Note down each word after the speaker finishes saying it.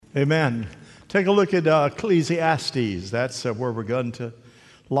Amen. Take a look at Ecclesiastes. That's where we're going to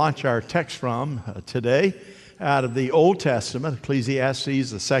launch our text from today out of the Old Testament,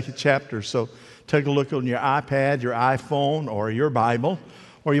 Ecclesiastes, the second chapter. So take a look on your iPad, your iPhone, or your Bible.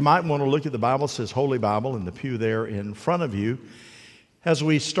 Or you might want to look at the Bible. It says Holy Bible in the pew there in front of you. As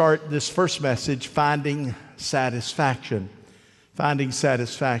we start this first message, Finding Satisfaction. Finding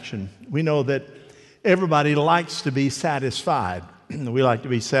Satisfaction. We know that everybody likes to be satisfied. We like to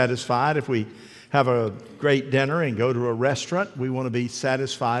be satisfied if we have a great dinner and go to a restaurant. We want to be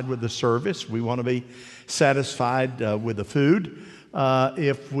satisfied with the service. We want to be satisfied with the food.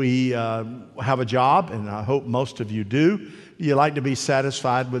 If we have a job, and I hope most of you do, you like to be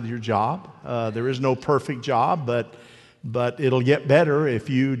satisfied with your job. There is no perfect job, but it'll get better if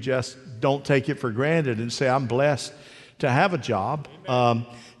you just don't take it for granted and say, I'm blessed to have a job.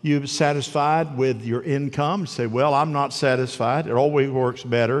 You're satisfied with your income. Say, well, I'm not satisfied. It always works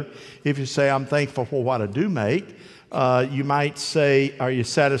better if you say, I'm thankful for what I do make. You might say, are you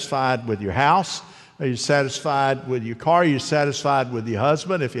satisfied with your house? Are you satisfied with your car? Are you satisfied with your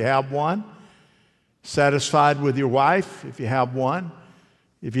husband if you have one? Satisfied with your wife if you have one?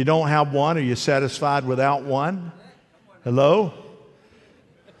 If you don't have one, are you satisfied without one? Hello?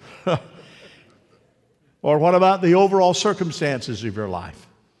 Or what about the overall circumstances of your life?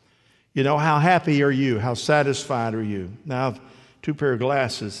 You know, how happy are you? How satisfied are you? Now, I have two pair of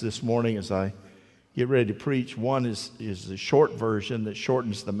glasses this morning as I get ready to preach. One is the short version that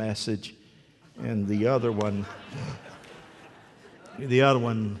shortens the message, and the other one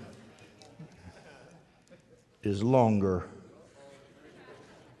is longer.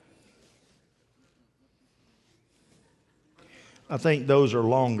 I think those are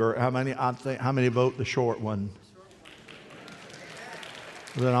longer. How many vote the short one?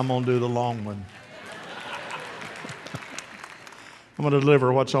 Then I'm going to do the long one. I'm going to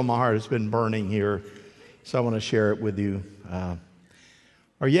deliver what's on my heart. It's been burning here, so I want to share it with you.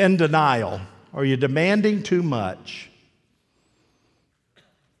 Are you in denial? Are you demanding too much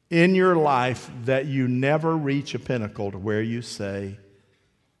in your life that you never reach a pinnacle to where you say,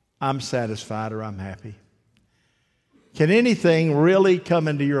 I'm satisfied or I'm happy? Can anything really come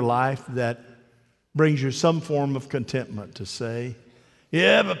into your life that brings you some form of contentment to say,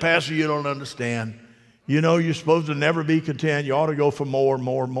 yeah, but Pastor, you don't understand. You know you're supposed to never be content. You ought to go for more,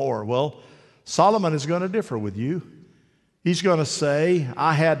 more, more. Well, Solomon is going to differ with you. He's going to say,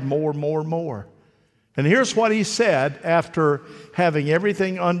 I had more, more, more. And here's what he said after having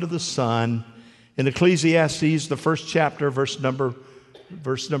everything under the sun in Ecclesiastes, the first chapter, verse number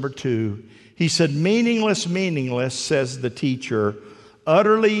 2. He said, meaningless, meaningless, says the teacher,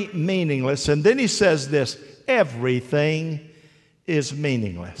 utterly meaningless. And then he says this, everything is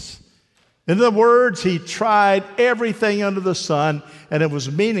meaningless. In other words, he tried everything under the sun, and it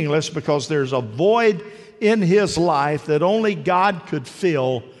was meaningless because there's a void in his life that only God could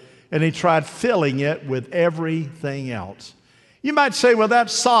fill, and he tried filling it with everything else. You might say, well,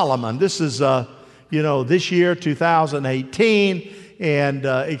 that's Solomon. This is, this year, 2018, and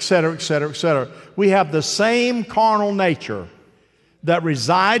et cetera, et cetera, et cetera. We have the same carnal nature that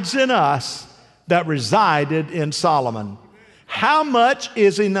resides in us that resided in Solomon. How much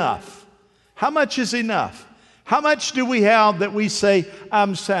is enough? How much is enough? How much do we have that we say,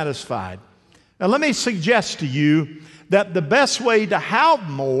 I'm satisfied? Now, let me suggest to you that the best way to have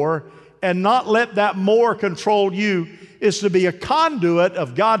more and not let that more control you is to be a conduit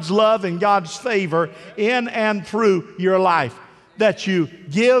of God's love and God's favor in and through your life, that you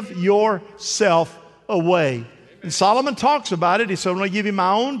give yourself away. And Solomon talks about it. He said, I'm going to give you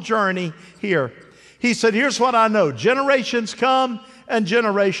my own journey here. He said, here's what I know. Generations come and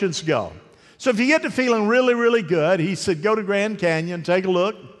generations go. So if you get to feeling really, really good, he said, go to Grand Canyon, take a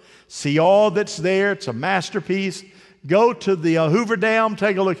look, see all that's there. It's a masterpiece. Go to the Hoover Dam,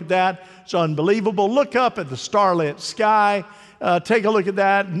 take a look at that. It's unbelievable. Look up at the starlit sky. Take a look at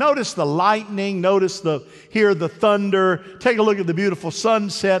that. Notice the lightning. Hear the thunder. Take a look at the beautiful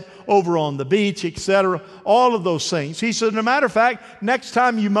sunset over on the beach, etc. All of those things. He said, as a matter of fact, next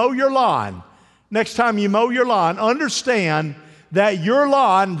time you mow your lawn, understand that your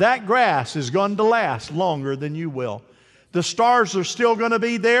lawn, that grass is going to last longer than you will. The stars are still going to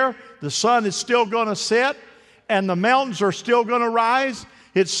be there. The sun is still going to set. And the mountains are still going to rise.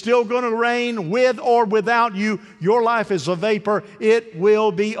 It's still going to rain with or without you. Your life is a vapor. It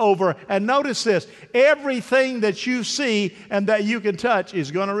will be over. And notice this, everything that you see and that you can touch is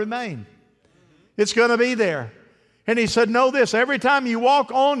going to remain. It's going to be there. And he said, know this, every time you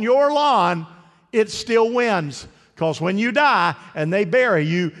walk on your lawn, it still wins. Because when you die and they bury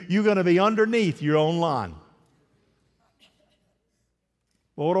you, you're going to be underneath your own lawn.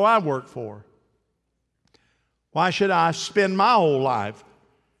 Well, what do I work for? Why should I spend my whole life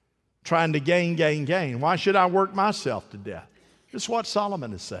trying to gain? Why should I work myself to death? This is what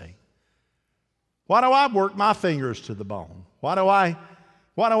Solomon is saying. Why do I work my fingers to the bone? Why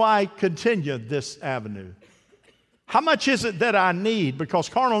do I continue this avenue? How much is it that I need? Because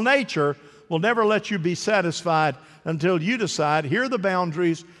carnal nature will never let you be satisfied until you decide, here are the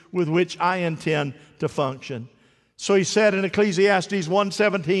boundaries with which I intend to function. So he said in Ecclesiastes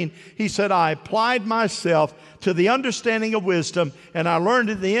 1:17, he said, I applied myself to the understanding of wisdom, and I learned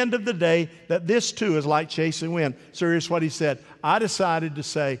at the end of the day that this too is like chasing wind. So here's what he said. I decided to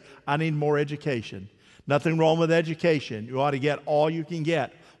say, I need more education. Nothing wrong with education. You ought to get all you can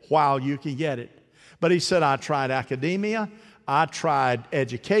get while you can get it. But he said, I tried academia. I tried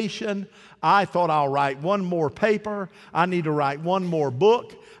education. I thought I'll write one more paper. I need to write one more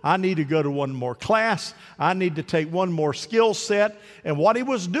book. I need to go to one more class. I need to take one more skill set. And what he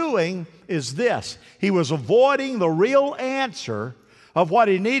was doing is this. He was avoiding the real answer of what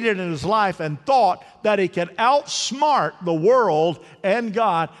he needed in his life and thought that he could outsmart the world and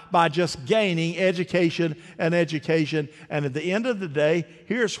God by just gaining education. And at the end of the day,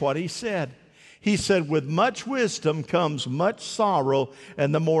 here's what he said. He said, with much wisdom comes much sorrow,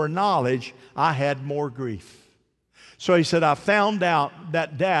 and the more knowledge, I had more grief. So he said, I found out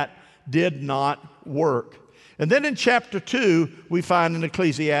that did not work. And then in chapter 2, we find in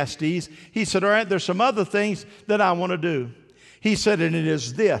Ecclesiastes, he said, all right, there's some other things that I want to do. He said, and it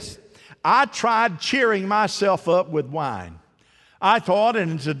is this. I tried cheering myself up with wine. I thought,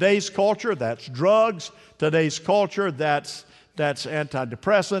 and in today's culture, that's drugs. Today's culture, that's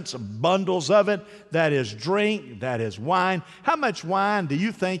antidepressants, bundles of it. That is drink, that is wine. How much wine do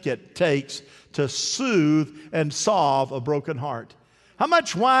you think it takes to soothe and solve a broken heart? How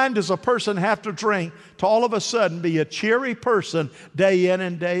much wine does a person have to drink to all of a sudden be a cheery person day in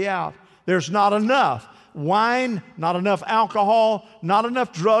and day out? There's not enough wine, not enough alcohol, not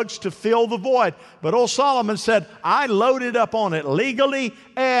enough drugs to fill the void. But old Solomon said, I loaded up on it legally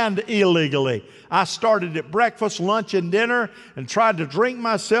and illegally. I started at breakfast, lunch, and dinner and tried to drink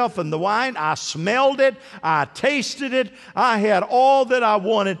myself in the wine. I smelled it. I tasted it. I had all that I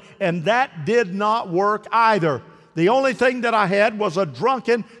wanted, and that did not work either. The only thing that I had was a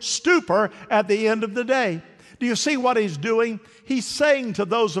drunken stupor at the end of the day. Do you see what he's doing? He's saying to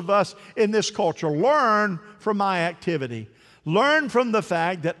those of us in this culture, learn from my activity. Learn from the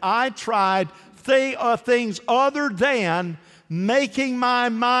fact that I tried things other than making my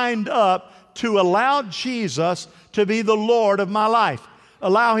mind up to allow Jesus to be the Lord of my life.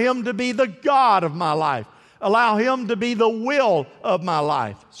 Allow Him to be the God of my life. Allow Him to be the will of my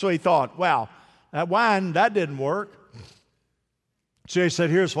life. So he thought, wow, that wine, that didn't work. So he said,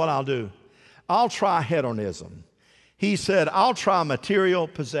 here's what I'll do. I'll try hedonism. He said, I'll try material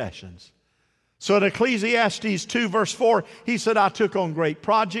possessions. So in Ecclesiastes 2 verse 4, he said, I took on great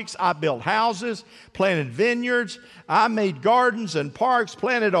projects. I built houses, planted vineyards. I made gardens and parks,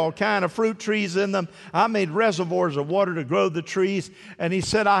 planted all kind of fruit trees in them. I made reservoirs of water to grow the trees. And he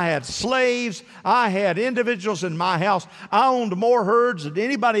said, I had slaves. I had individuals in my house. I owned more herds than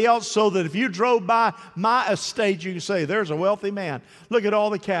anybody else, so that if you drove by my estate, you could say, there's a wealthy man. Look at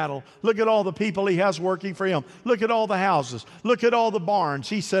all the cattle. Look at all the people he has working for him. Look at all the houses. Look at all the barns.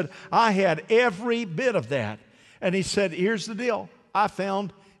 He said, I had every bit of that. And he said, here's the deal. I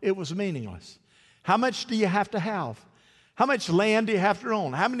found it was meaningless. How much do you have to have? How much land do you have to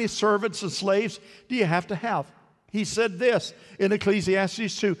own? How many servants and slaves do you have to have? He said this in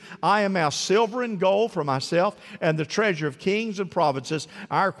Ecclesiastes 2, I amassed silver and gold for myself and the treasure of kings and provinces.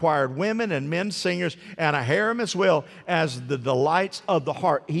 I acquired women and men singers and a harem as well as the delights of the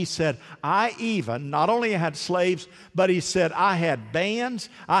heart. He said, I even not only had slaves, but he said, I had bands.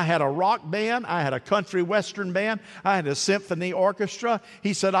 I had a rock band. I had a country western band. I had a symphony orchestra.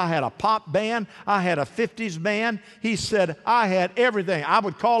 He said, I had a pop band. I had a 50s band. He said, I had everything. I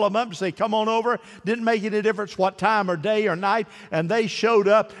would call them up and say, come on over. Didn't make any difference what time or day or night, and they showed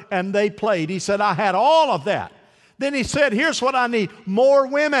up and they played. He said, I had all of that. Then he said, here's what I need, more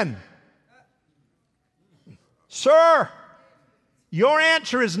women. Sir, your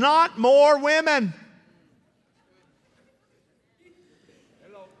answer is not more women.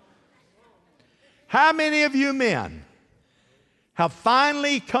 How many of you men have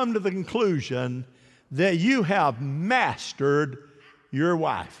finally come to the conclusion that you have mastered your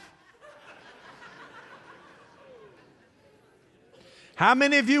wife? How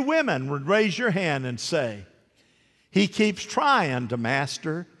many of you women would raise your hand and say, he keeps trying to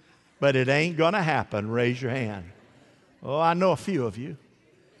master, but it ain't going to happen? Raise your hand. Oh, I know a few of you.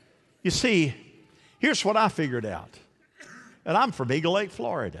 You see, here's what I figured out. And I'm from Eagle Lake,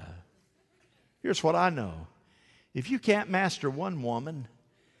 Florida. Here's what I know. If you can't master one woman,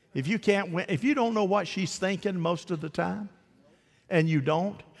 if you don't know what she's thinking most of the time, and you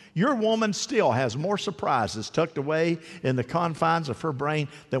don't, your woman still has more surprises tucked away in the confines of her brain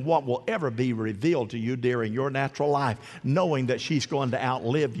than what will ever be revealed to you during your natural life, knowing that she's going to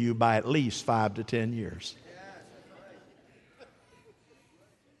outlive you by at least 5 to 10 years.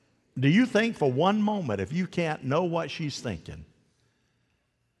 Do you think for one moment, if you can't know what she's thinking,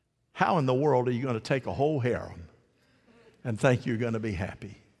 how in the world are you going to take a whole harem and think you're going to be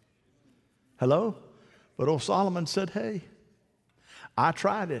happy? Hello? But old Solomon said, hey, I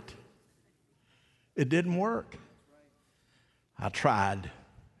tried it. It didn't work. I tried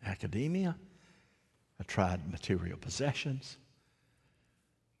academia. I tried material possessions.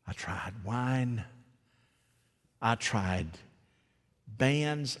 I tried wine. I tried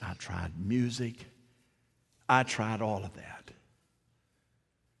bands. I tried music. I tried all of that.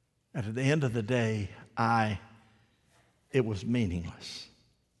 And at the end of the day, it was meaningless.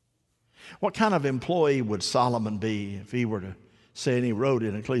 What kind of employee would Solomon be if he were to say, and he wrote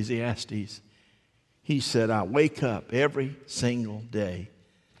in Ecclesiastes, he said, I wake up every single day.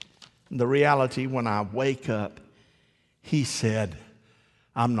 And the reality, when I wake up, he said,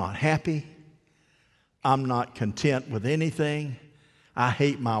 I'm not happy. I'm not content with anything. I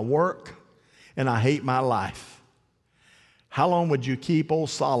hate my work, and I hate my life. How long would you keep old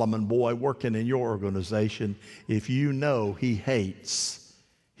Solomon boy working in your organization if you know he hates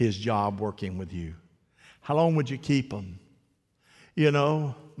his job working with you? How long would you keep him? You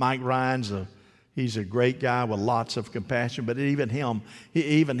know, Mike Ryan's he's a great guy with lots of compassion, but even him,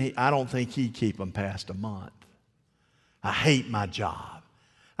 I don't think he'd keep him past a month. I hate my job.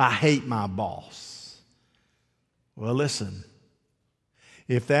 I hate my boss. Well, listen,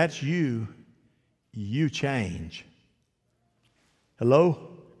 if that's you, you change.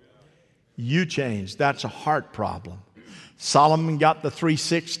 Hello? You change. That's a heart problem. Solomon got the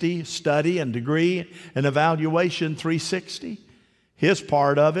 360 study and degree and evaluation 360. His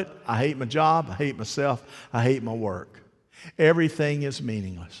part of it, I hate my job, I hate myself, I hate my work. Everything is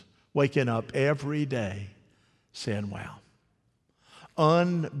meaningless. Waking up every day saying, wow,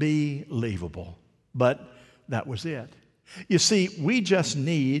 unbelievable. But that was it. You see, we just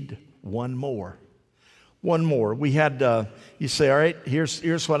need one more. One more. We had, you say, all right,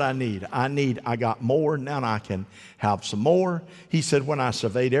 here's what I need. I got more, now I can have some more. He said, when I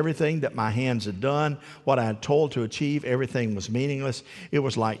surveyed everything that my hands had done, what I had told to achieve, everything was meaningless. It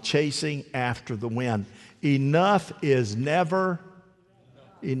was like chasing after the wind. Enough is never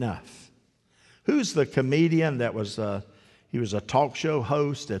enough. Who's the comedian that was, he was a talk show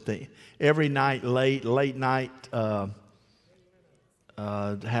host at every night, late night, had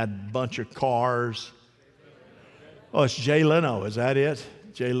a bunch of cars. Oh, it's Jay Leno. Is that it?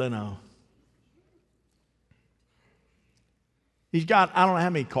 Jay Leno. He's got, I don't know how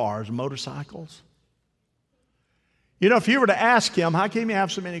many cars, motorcycles. You know, if you were to ask him, how can you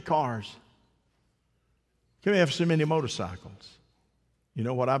have so many cars? How can you have so many motorcycles? You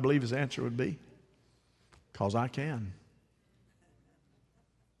know what I believe his answer would be? Because I can.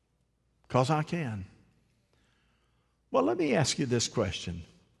 Because I can. Well, let me ask you this question.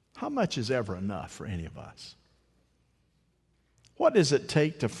 How much is ever enough for any of us? What does it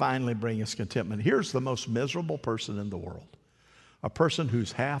take to finally bring us contentment? Here's the most miserable person in the world. A person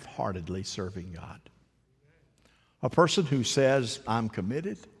who's half-heartedly serving God. A person who says, I'm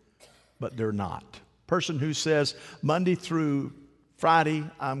committed, but they're not. A person who says, Monday through Friday,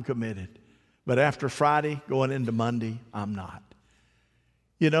 I'm committed. But after Friday, going into Monday, I'm not.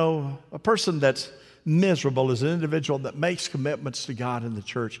 You know, a person that's miserable is an individual that makes commitments to God in the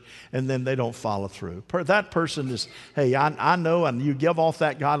church and then they don't follow through. That person is, hey, I know, and you give off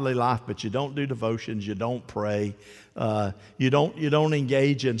that godly life, but you don't do devotions, you don't pray, you don't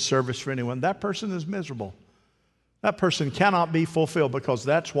engage in service for anyone. That person is miserable. That person cannot be fulfilled because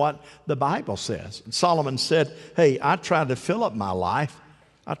that's what the Bible says. And Solomon said, hey, I try to fill up my life.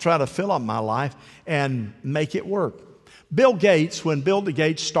 I try to fill up my life and make it work. Bill Gates, when Bill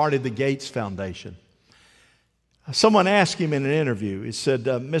Gates started the Gates Foundation, someone asked him in an interview, he said,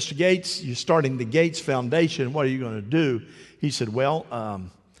 Mr. Gates, you're starting the Gates Foundation. What are you going to do? He said, well, I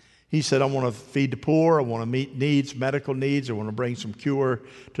want to feed the poor. I want to meet needs, medical needs. I want to bring some cure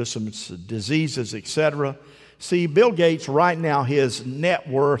to some diseases, etc. See, Bill Gates right now, his net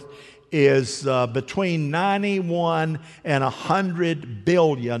worth is between $91 and $100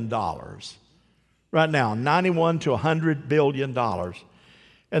 billion. Right now, $91 to $100 billion.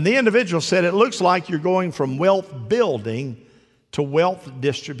 And the individual said, it looks like you're going from wealth building to wealth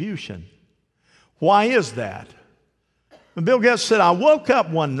distribution. Why is that? And Bill Gates said, I woke up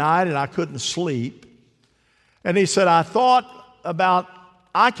one night and I couldn't sleep. And he said, I thought about,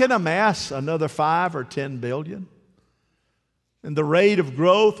 I can amass another 5 or 10 billion. And the rate of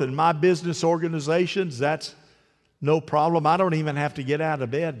growth in my business organizations, that's no problem. I don't even have to get out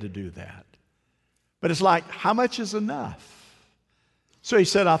of bed to do that. But it's like, how much is enough? So he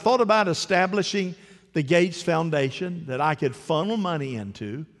said, I thought about establishing the Gates Foundation that I could funnel money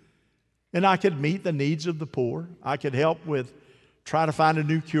into, and I could meet the needs of the poor. I could help with try to find a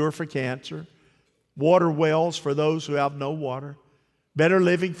new cure for cancer, water wells for those who have no water, better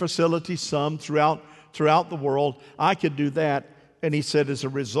living facilities, some throughout the world. I could do that. And he said, as a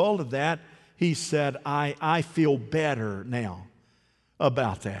result of that, he said, I feel better now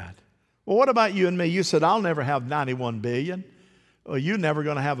about that. Well, what about you and me? You said, I'll never have 91 billion. Well, you're never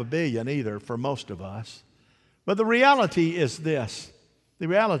going to have a billion either for most of us. But the reality is this. The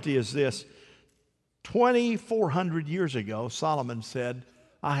reality is this. 2,400 years ago, Solomon said,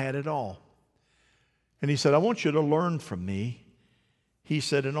 I had it all. And he said, I want you to learn from me. He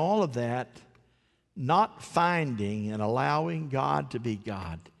said, in all of that, not finding and allowing God to be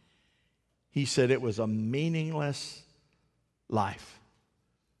God, he said it was a meaningless life.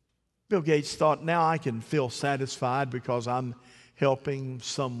 Bill Gates thought, now I can feel satisfied because I'm helping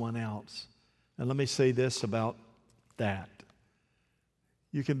someone else. And let me say this about that.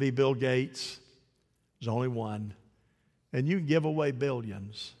 You can be Bill Gates. There's only one. And you can give away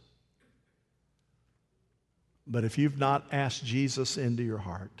billions. But if you've not asked Jesus into your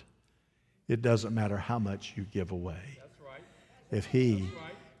heart, it doesn't matter how much you give away. If He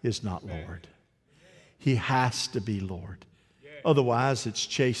is not Lord. He has to be Lord. Otherwise, it's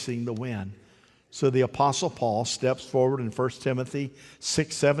chasing the wind. So the Apostle Paul steps forward in 1 Timothy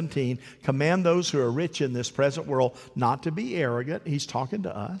 6:17. Command those who are rich in this present world not to be arrogant. He's talking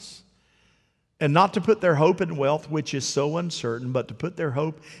to us. And not to put their hope in wealth, which is so uncertain, but to put their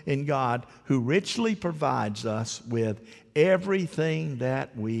hope in God, who richly provides us with everything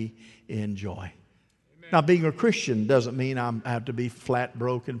that we enjoy. Amen. Now, being a Christian doesn't mean I have to be flat,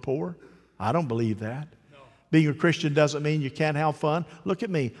 broke, and poor. I don't believe that. No. Being a Christian doesn't mean you can't have fun. Look at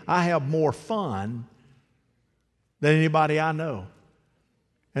me. I have more fun than anybody I know.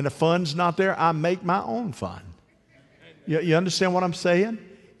 And if fun's not there, I make my own fun. You understand what I'm saying?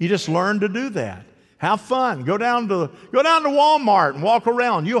 You just learn to do that. Have fun. Go down to Walmart and walk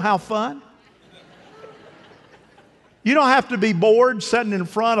around. You'll have fun. You don't have to be bored sitting in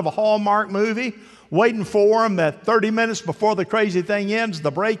front of a Hallmark movie waiting for them that 30 minutes before the crazy thing ends,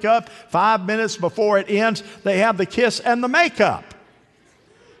 the breakup, 5 minutes before it ends, they have the kiss and the makeup.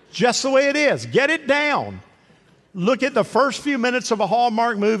 Just the way it is. Get it down. Look at the first few minutes of a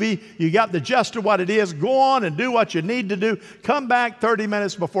Hallmark movie. You got the gist of what it is. Go on and do what you need to do. Come back 30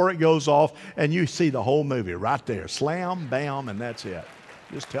 minutes before it goes off, and you see the whole movie right there. Slam, bam, and that's it.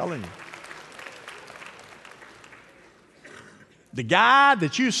 Just telling you. The guy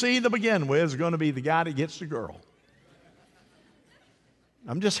that you see to begin with is going to be the guy that gets the girl.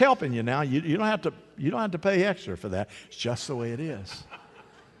 I'm just helping you now. You don't have to pay extra for that. It's just the way it is.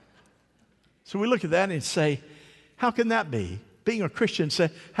 So we look at that and say, how can that be? Being a Christian,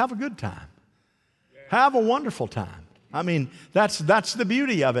 say, have a good time. Have a wonderful time. I mean, that's the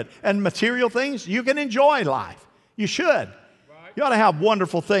beauty of it. And material things, you can enjoy life. You should. You ought to have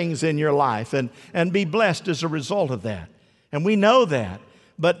wonderful things in your life and be blessed as a result of that. And we know that.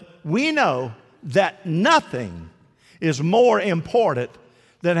 But we know that nothing is more important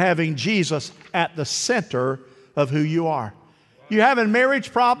than having Jesus at the center of who you are. You having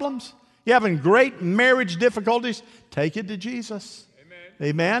marriage problems? You having great marriage difficulties? Take it to Jesus. Amen.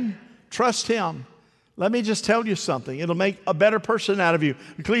 Amen. Trust Him. Let me just tell you something. It'll make a better person out of you.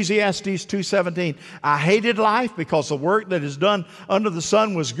 Ecclesiastes 2:17. I hated life because the work that is done under the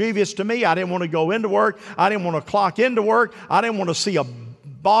sun was grievous to me. I didn't want to go into work. I didn't want to clock into work. I didn't want to see a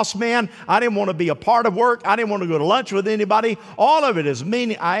boss man. I didn't want to be a part of work. I didn't want to go to lunch with anybody. All of it is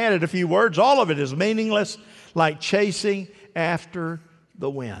meaning. I added a few words. All of it is meaningless, like chasing after the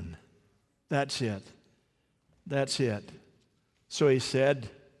wind. That's it. That's it. So he said,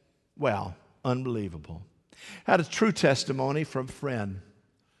 well, unbelievable. Had a true testimony from a friend.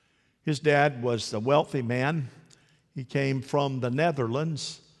 His dad was a wealthy man. He came from the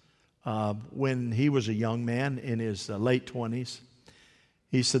Netherlands when he was a young man in his late 20s.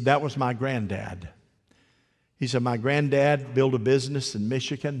 He said, that was my granddad. He said, my granddad built a business in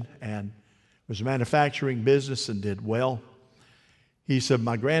Michigan and was a manufacturing business and did well. He said,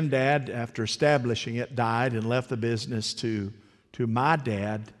 my granddad, after establishing it, died and left the business to my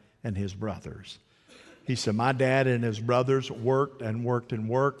dad and his brothers. He said, my dad and his brothers worked and worked and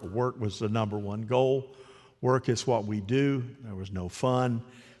worked. Work was the number one goal. Work is what we do. There was no fun.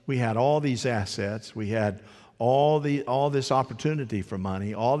 We had all these assets. We had all this opportunity for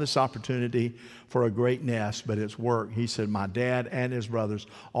money, all this opportunity for a great nest, but it's work. He said my dad and his brothers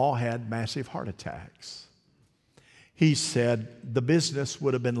all had massive heart attacks. He said the business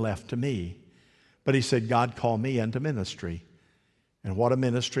would have been left to me, but he said God called me into ministry. And what a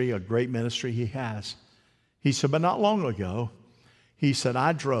ministry, a great ministry he has. He said, but not long ago, he said,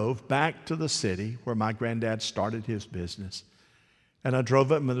 I drove back to the city where my granddad started his business. And I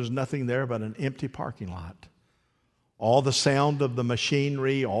drove up and there was nothing there but an empty parking lot. All the sound of the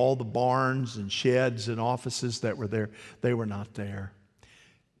machinery, all the barns and sheds and offices that were there, they were not there.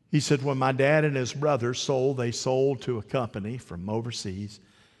 He said when my dad and his brother sold, they sold to a company from overseas.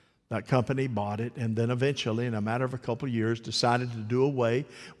 That company bought it and then eventually, in a matter of a couple of years, decided to do away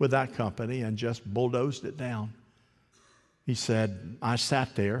with that company and just bulldozed it down. He said, I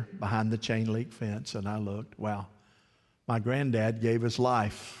sat there behind the chain link fence and I looked, wow, my granddad gave his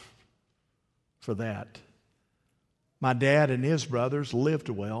life for that. My dad and his brothers lived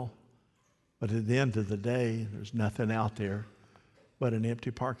well, but at the end of the day, there's nothing out there but an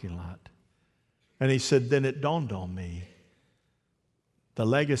empty parking lot. And he said, then it dawned on me, the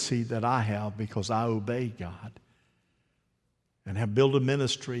legacy that I have because I obeyed God and have built a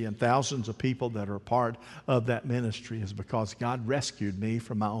ministry, and thousands of people that are a part of that ministry is because God rescued me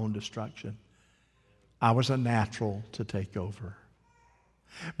from my own destruction. I was a natural to take over.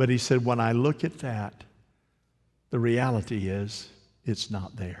 But he said, when I look at that, the reality is it's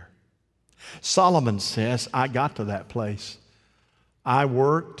not there. Solomon says, I got to that place. I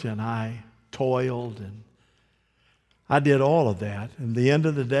worked and I toiled and I did all of that. And at the end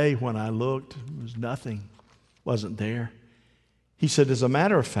of the day, when I looked, there was nothing, wasn't there. He said, as a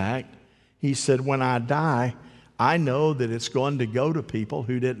matter of fact, he said, when I die, I know that it's going to go to people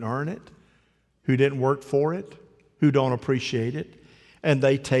who didn't earn it, who didn't work for it, who don't appreciate it, and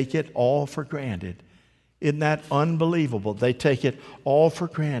they take it all for granted. Isn't that unbelievable? They take it all for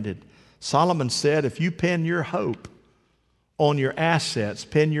granted. Solomon said, if you pin your hope on your assets,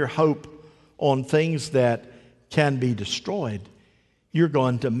 pin your hope on things that can be destroyed, you're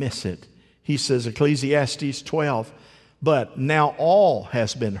going to miss it. He says, Ecclesiastes 12, but now all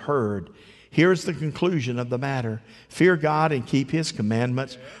has been heard. Here's the conclusion of the matter. Fear God and keep His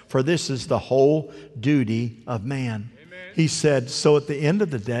commandments, for this is the whole duty of man. Amen. He said, so at the end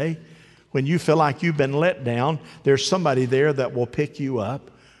of the day, when you feel like you've been let down, there's somebody there that will pick you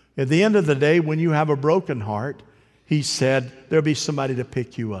up. At the end of the day, when you have a broken heart, he said, there'll be somebody to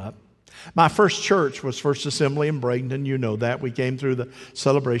pick you up. My first church was First Assembly in Bradenton. You know that. We came through the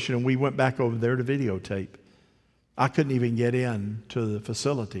celebration and we went back over there to videotape. I couldn't even get in to the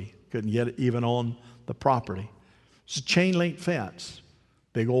facility. Couldn't get even on the property. It's a chain link fence.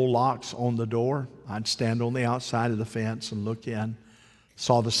 Big old locks on the door. I'd stand on the outside of the fence and look in.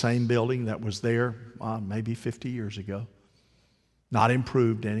 Saw the same building that was there maybe 50 years ago. Not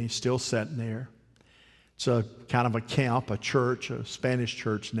improved any, still sitting there. It's a kind of a camp, a church, a Spanish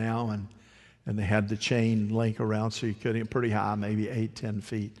church now, and they had the chain link around so you couldn't, pretty high, maybe 8-10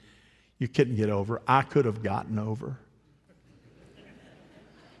 feet. You couldn't get over. I could have gotten over.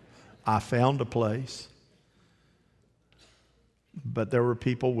 I found a place, but there were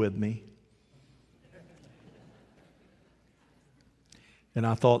people with me. And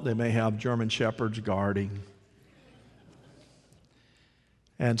I thought they may have German shepherds guarding.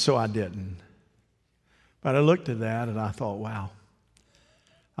 And so I didn't. But I looked at that and I thought, wow,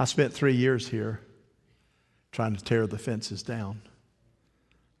 I spent 3 years here trying to tear the fences down.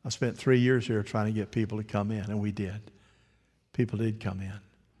 I spent 3 years here trying to get people to come in, and we did. People did come in.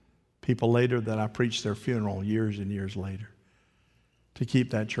 People later that I preached their funeral years and years later to keep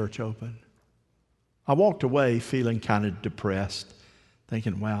that church open. I walked away feeling kind of depressed,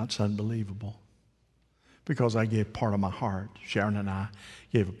 thinking, wow, it's unbelievable. Because I gave part of my heart. Sharon and I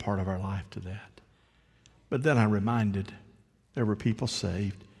gave a part of our life to that. But then I reminded there were people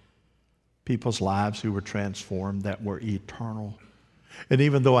saved, people's lives who were transformed that were eternal. And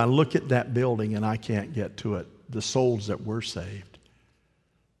even though I look at that building and I can't get to it, the souls that were saved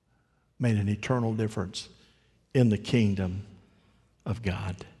made an eternal difference in the kingdom of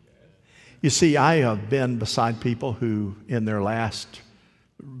God. You see, I have been beside people who, in their last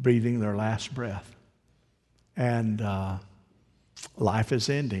breathing, their last breath, and life is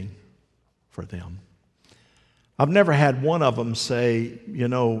ending for them. I've never had one of them say, you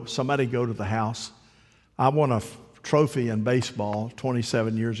know, somebody go to the house. I won a trophy in baseball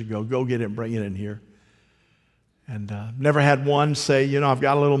 27 years ago. Go get it and bring it in here. And never had one say, you know, I've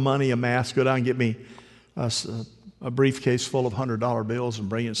got a little money amassed. Go down and get me a briefcase full of $100 bills and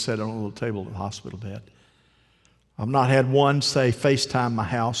bring it and set it on a little table at the hospital bed. I've not had one say, FaceTime my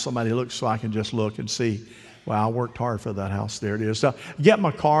house. Somebody looks so I can just look and see, wow, I worked hard for that house. There it is. So get my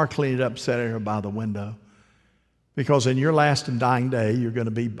car, clean it up, set it here by the window. Because in your last and dying day, you're going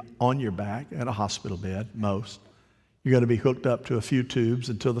to be on your back at a hospital bed, most. You're going to be hooked up to a few tubes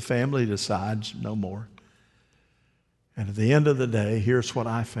until the family decides no more. And at the end of the day, here's what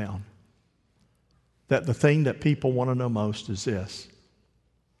I found. That the thing that people want to know most is this.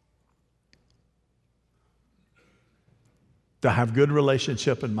 To have good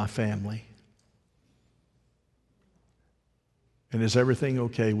relationship in my family. And is everything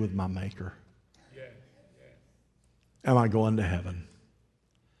okay with my Maker? Am I going to heaven?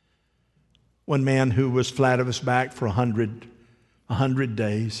 One man who was flat of his back for 100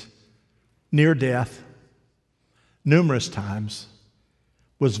 days, near death, numerous times,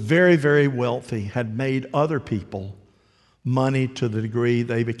 was very, very wealthy, had made other people money to the degree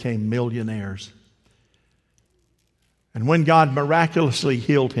they became millionaires. And when God miraculously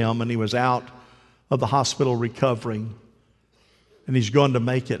healed him and he was out of the hospital recovering, and he's going to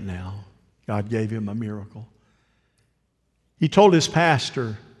make it now, God gave him a miracle. He told his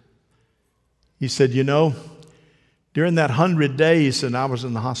pastor, he said, you know, during that 100 days that I was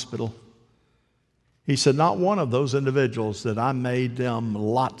in the hospital, he said, not one of those individuals that I made them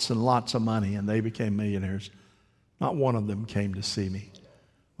lots and lots of money and they became millionaires, not one of them came to see me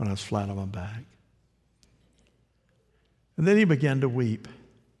when I was flat on my back. And then he began to weep.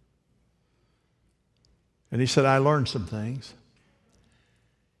 And he said, I learned some things.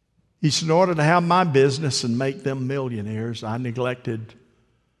 He said, in order to have my business and make them millionaires, I neglected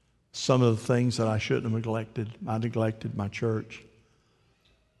some of the things that I shouldn't have neglected. I neglected my church.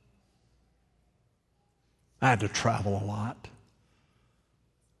 I had to travel a lot.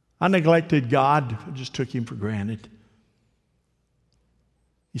 I neglected God. I just took him for granted.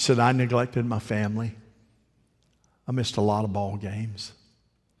 He said, I neglected my family. I missed a lot of ball games.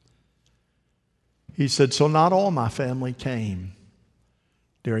 He said, so not all my family came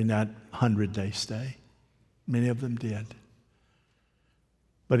during that 100-day stay. Many of them did.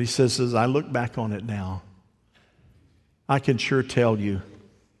 But he says, as I look back on it now, I can sure tell you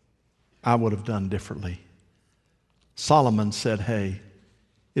I would have done differently. Solomon said, hey,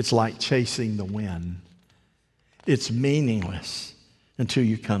 it's like chasing the wind. It's meaningless until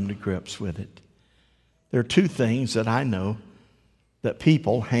you come to grips with it. There are two things that I know that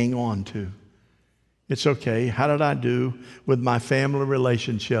people hang on to. It's okay, how did I do with my family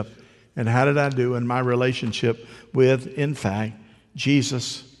relationship? And how did I do in my relationship with, in fact,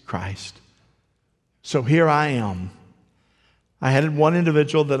 Jesus Christ? So here I am. I had one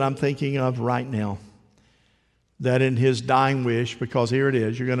individual that I'm thinking of right now that in his dying wish, because here it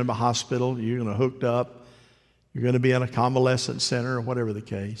is, you're going to be in a hospital, you're going to be hooked up, you're going to be in a convalescent center or whatever the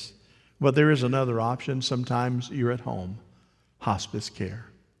case. But there is another option. Sometimes you're at home, hospice care.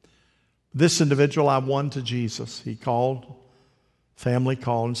 This individual I won to Jesus. He called, family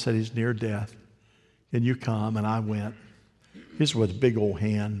called and said he's near death. Can you come? And I went. His was a big old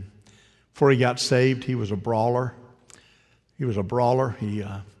hand. Before he got saved, he was a brawler. He was a brawler. He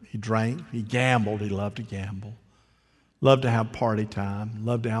drank. He gambled. He loved to gamble. Loved to have party time.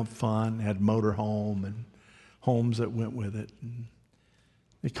 Loved to have fun. Had motor home and homes that went with it. And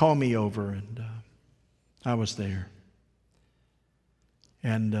they called me over, and I was there.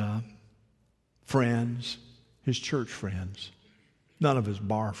 And friends, his church friends, none of his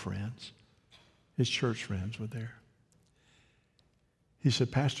bar friends, his church friends were there. He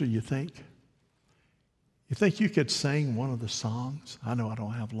said, Pastor, you think you could sing one of the songs? I know I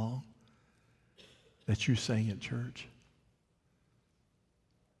don't have long. That you sang at church.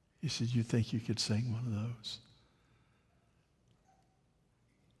 He said, you think you could sing one of those?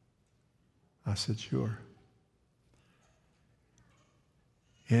 I said, sure.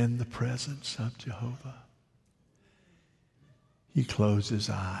 In the presence of Jehovah. He closed his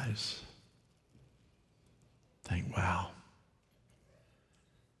eyes. Think, wow.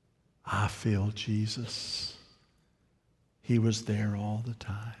 I feel Jesus. He was there all the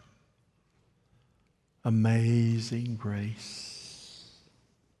time. Amazing grace.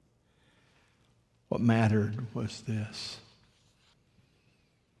 What mattered was this.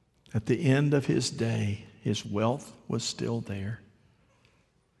 At the end of his day, his wealth was still there.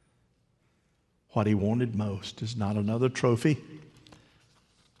 What he wanted most is not another trophy.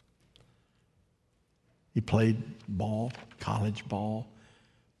 He played ball, college ball,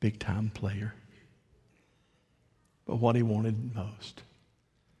 big-time player. But what he wanted most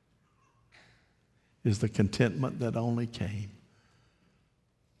is the contentment that only came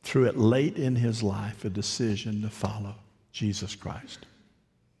through it late in his life, a decision to follow Jesus Christ.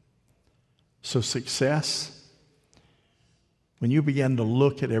 So success when you begin to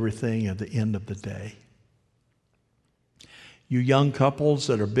look at everything at the end of the day. You young couples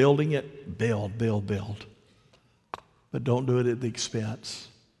that are building it, build. But don't do it at the expense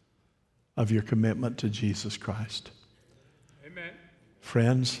of your commitment to Jesus Christ. Amen.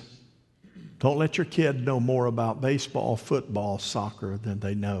 Friends, don't let your kid know more about baseball, football, soccer than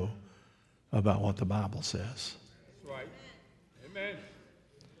they know about what the Bible says. That's right. Amen.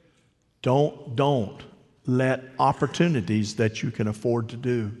 Don't let opportunities that you can afford to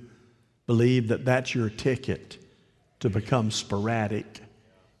do believe that that's your ticket to become sporadic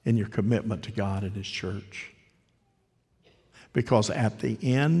in your commitment to God and His church. Because at the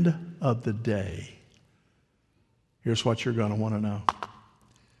end of the day, here's what you're going to want to know.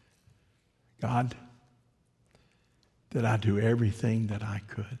 God, did I do everything that I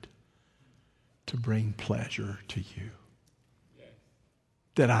could to bring pleasure to you?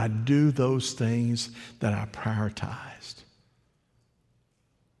 Did I do those things that I prioritized?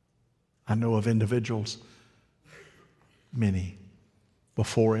 I know of individuals, many,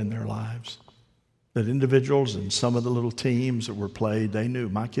 before in their lives, that individuals and some of the little teams that were played, they knew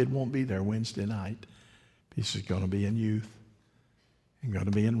my kid won't be there Wednesday night. He's going to be in youth, and going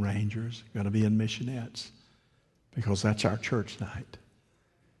to be in Rangers, going to be in missionettes, because that's our church night.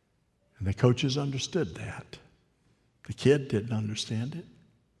 And the coaches understood that. The kid didn't understand it.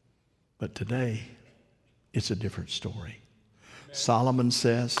 But today, it's a different story. Amen. Solomon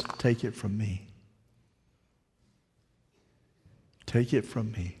says, take it from me. Take it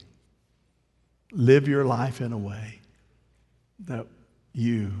from me. Live your life in a way that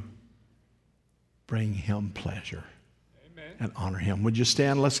you bring Him pleasure. Amen. And honor Him. Would you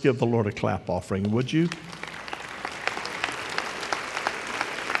stand? Let's give the Lord a clap offering, would you?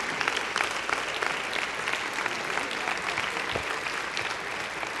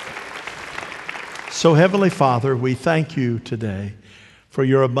 So, Heavenly Father, we thank you today for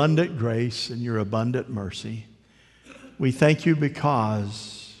your abundant grace and your abundant mercy. We thank you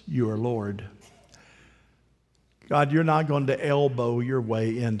because you are Lord. God, you're not going to elbow your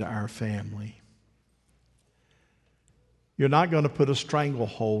way into our family. You're not going to put a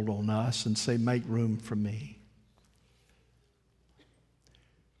stranglehold on us and say, make room for me.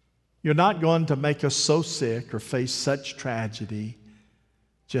 You're not going to make us so sick or face such tragedy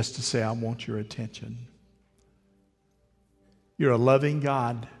just to say, I want your attention. You're a loving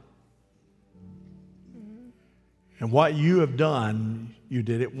God. And what you have done, you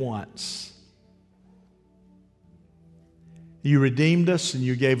did it once. You redeemed us and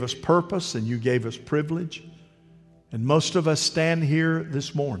you gave us purpose and you gave us privilege. And most of us stand here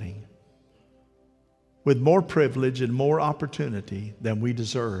this morning with more privilege and more opportunity than we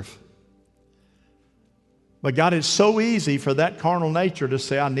deserve. But God, it's so easy for that carnal nature to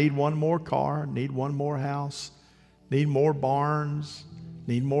say, I need one more car, need one more house, need more barns,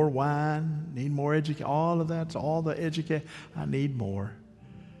 need more wine, need more education. All of that's all the education. I need more.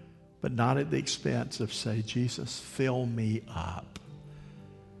 But not at the expense of say, Jesus, fill me up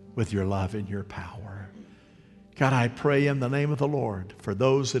with your love and your power. God, I pray in the name of the Lord for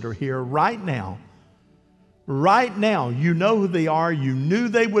those that are here right now. Right now, you know who they are. You knew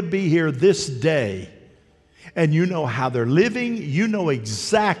they would be here this day. And you know how they're living. You know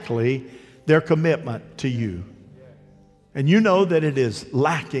exactly their commitment to you. And you know that it is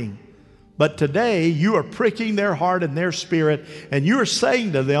lacking. But today, you are pricking their heart and their spirit, and you are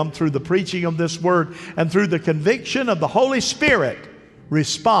saying to them through the preaching of this word and through the conviction of the Holy Spirit,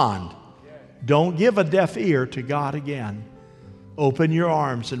 respond. Don't give a deaf ear to God again. Open your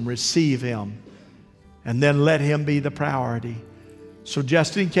arms and receive Him, and then let Him be the priority. So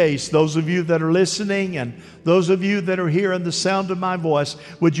just in case, those of you that are listening and those of you that are hearing the sound of my voice,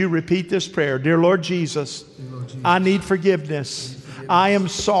 would you repeat this prayer? Dear Lord Jesus, I need forgiveness. I am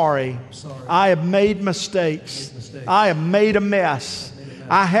sorry. I have made mistakes. I have made a mess.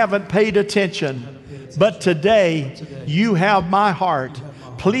 I haven't paid attention. But today, you have my heart.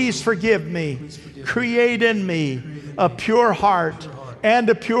 Please forgive me. Create in me a pure heart and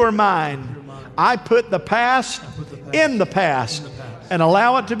a pure mind. I put the past in the past and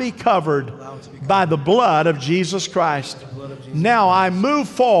allow it to be covered by the blood of Jesus Christ. Now I move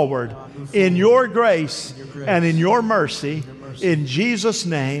forward in your grace and in your mercy. In Jesus'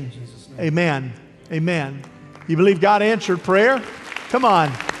 name, amen. Amen. You believe God answered prayer? Come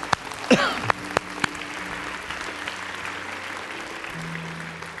on.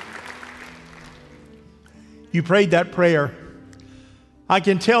 You prayed that prayer. I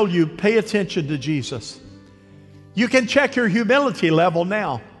can tell you, pay attention to Jesus. You can check your humility level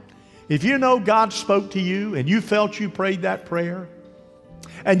now. If you know God spoke to you and you felt you prayed that prayer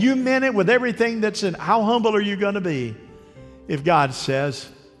and you meant it with everything that's in, how humble are you going to be? if God says,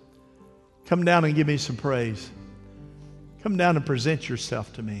 come down and give me some praise. Come down and present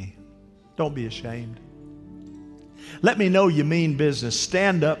yourself to me. Don't be ashamed. Let me know you mean business.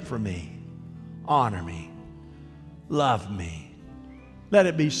 Stand up for me. Honor me. Love me. Let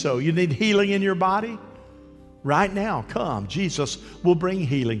it be so. You need healing in your body? Right now, come. Jesus will bring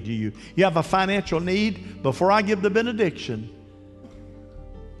healing to you. You have a financial need? Before I give the benediction,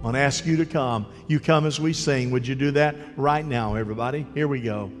 I want to ask you to come. You come as we sing. Would you do that right now, everybody? Here we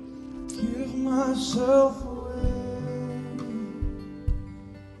go. Give myself away.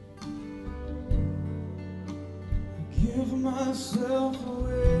 Give myself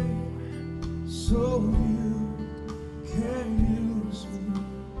away so you can use me.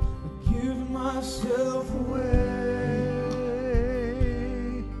 Give myself away.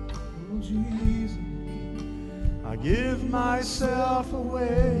 Oh, Jesus. I give myself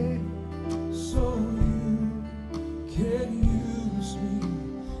away so you can use me.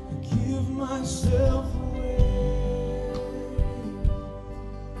 I give myself away.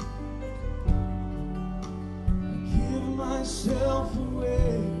 I give myself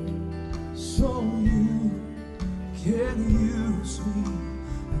away so you can use me.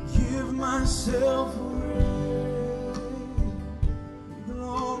 I give myself away. I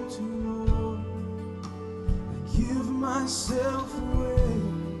belong to you, Lord. I give myself away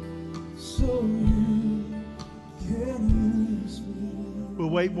so you can use me. We'll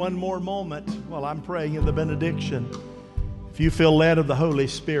wait one more moment while I'm praying in the benediction. If you feel led of the Holy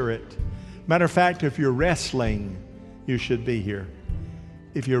Spirit, matter of fact, if you're wrestling, you should be here.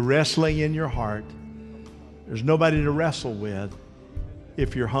 If you're wrestling in your heart, there's nobody to wrestle with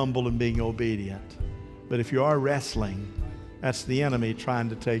if you're humble and being obedient. But if you are wrestling, that's the enemy trying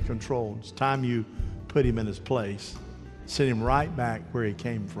to take control. It's time you put him in his place. Send him right back where he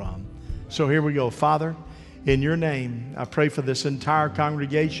came from. So here we go. Father, in your name, I pray for this entire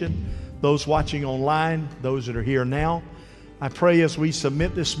congregation, those watching online, those that are here now. I pray as we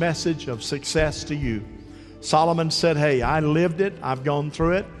submit this message of success to you. Solomon said, hey, I lived it. I've gone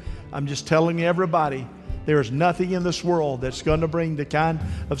through it. I'm just telling everybody, there is nothing in this world that's going to bring the kind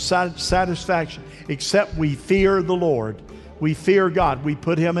of satisfaction except we fear the Lord. We fear God. We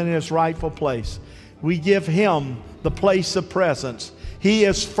put him in his rightful place. We give him the place of presence. He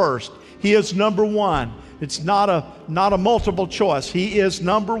is first. He is number one. It's not a multiple choice. He is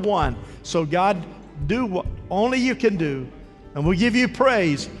number one. So God, do what only you can do. And we'll give you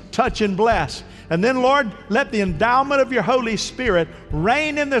praise, touch and bless. And then, Lord, let the endowment of your Holy Spirit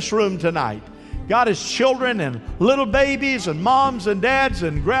reign in this room tonight. God, as children and little babies and moms and dads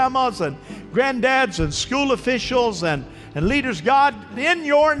and grandmas and granddads and school officials and leaders, God, in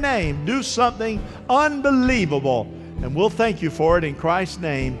your name, do something unbelievable. And we'll thank you for it in Christ's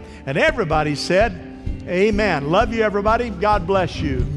name. And everybody said, amen. Love you, everybody. God bless you.